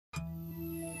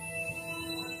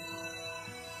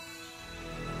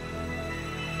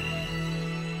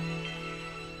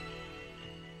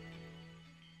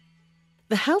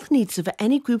The health needs of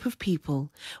any group of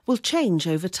people will change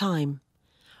over time,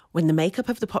 when the makeup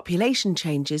of the population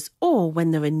changes or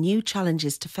when there are new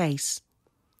challenges to face.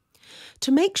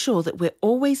 To make sure that we're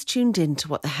always tuned in to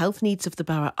what the health needs of the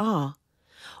borough are,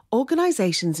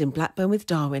 organisations in Blackburn with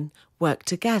Darwen work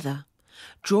together,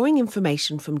 drawing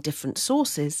information from different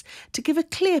sources to give a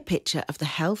clear picture of the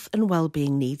health and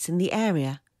wellbeing needs in the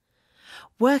area,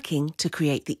 working to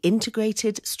create the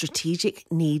Integrated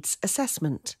Strategic Needs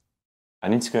Assessment.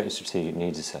 An Integrated Strategic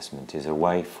Needs Assessment is a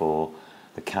way for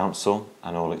the council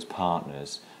and all its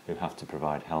partners who have to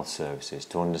provide health services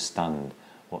to understand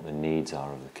what the needs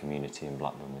are of the community in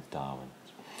Blackburn with Darwen.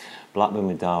 Blackburn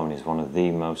with Darwen is one of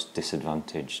the most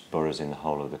disadvantaged boroughs in the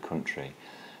whole of the country.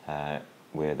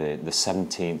 We're the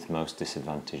 17th most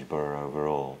disadvantaged borough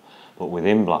overall, but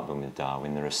within Blackburn with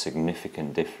Darwen there are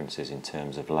significant differences in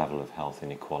terms of level of health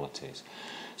inequalities.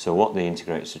 So what the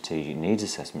Integrated Strategic Needs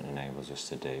Assessment enables us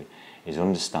to do is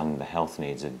understand the health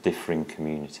needs of differing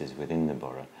communities within the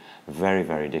borough, very,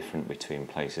 very different between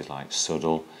places like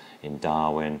Suddle in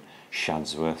Darwen,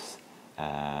 Shadsworth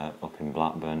up in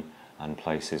Blackburn, and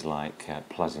places like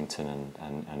Pleasington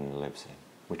and Livesey.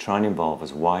 We try and involve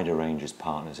as wide a range of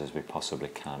partners as we possibly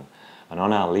can, and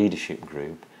on our leadership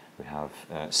group we have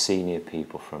senior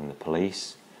people from the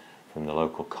police, from the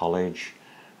local college,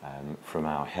 from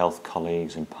our health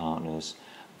colleagues and partners,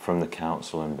 from the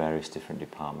council and various different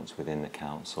departments within the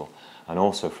council, and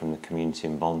also from the community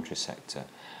and voluntary sector.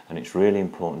 And it's really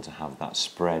important to have that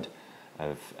spread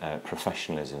of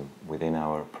professionalism within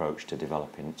our approach to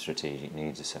developing strategic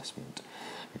needs assessment,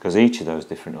 because each of those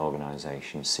different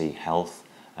organisations see health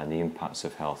and the impacts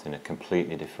of health in a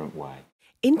completely different way.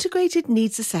 Integrated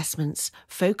needs assessments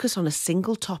focus on a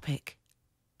single topic.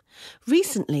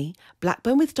 Recently,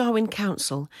 Blackburn with Darwen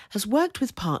Council has worked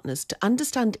with partners to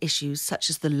understand issues such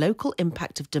as the local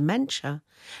impact of dementia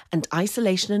and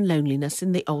isolation and loneliness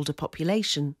in the older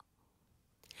population.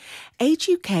 Age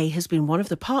UK has been one of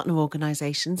the partner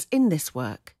organisations in this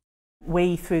work.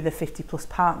 We, through the 50 Plus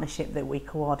partnership that we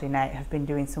coordinate, have been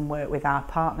doing some work with our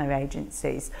partner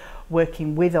agencies,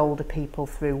 working with older people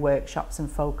through workshops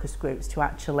and focus groups to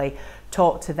actually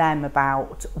talk to them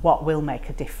about what will make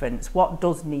a difference, what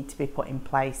does need to be put in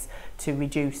place to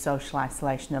reduce social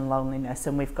isolation and loneliness.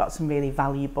 And we've got some really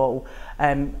valuable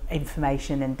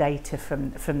information and data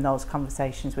from those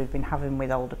conversations we've been having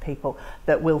with older people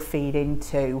that will feed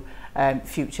into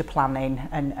future planning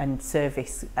and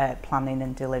service planning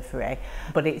and delivery.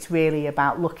 But it's really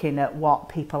about looking at what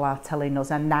people are telling us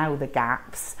are now the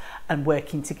gaps and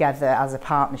working together as a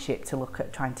partnership to look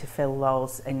at trying to fill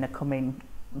those in the coming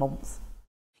months.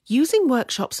 Using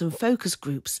workshops and focus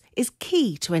groups is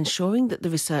key to ensuring that the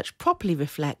research properly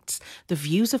reflects the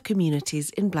views of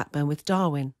communities in Blackburn with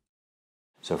Darwen.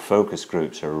 So focus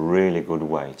groups are a really good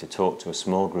way to talk to a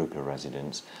small group of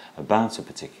residents about a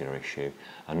particular issue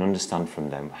and understand from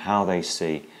them how they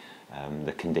see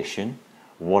the condition,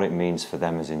 what it means for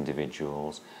them as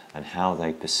individuals, and how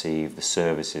they perceive the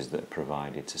services that are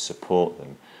provided to support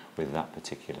them with that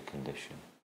particular condition.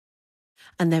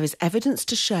 And there is evidence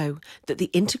to show that the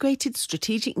Integrated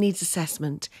Strategic Needs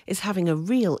Assessment is having a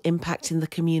real impact in the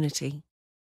community.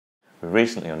 We've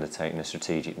recently undertaken a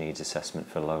strategic needs assessment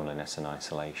for loneliness and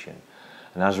isolation,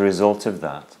 and as a result of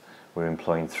that we're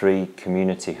employing 3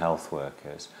 community health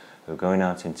workers who are going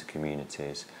out into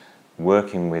communities,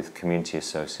 working with community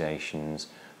associations,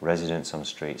 residents on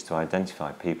streets to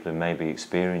identify people who may be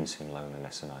experiencing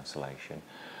loneliness and isolation,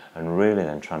 and really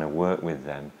then trying to work with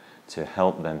them to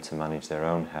help them to manage their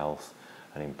own health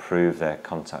and improve their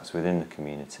contacts within the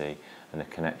community and the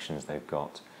connections they've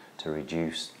got to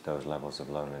reduce those levels of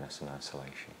loneliness and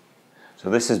isolation. So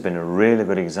this has been a really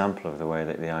good example of the way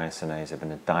that the ISNAs have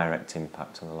been a direct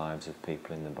impact on the lives of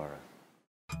people in the borough.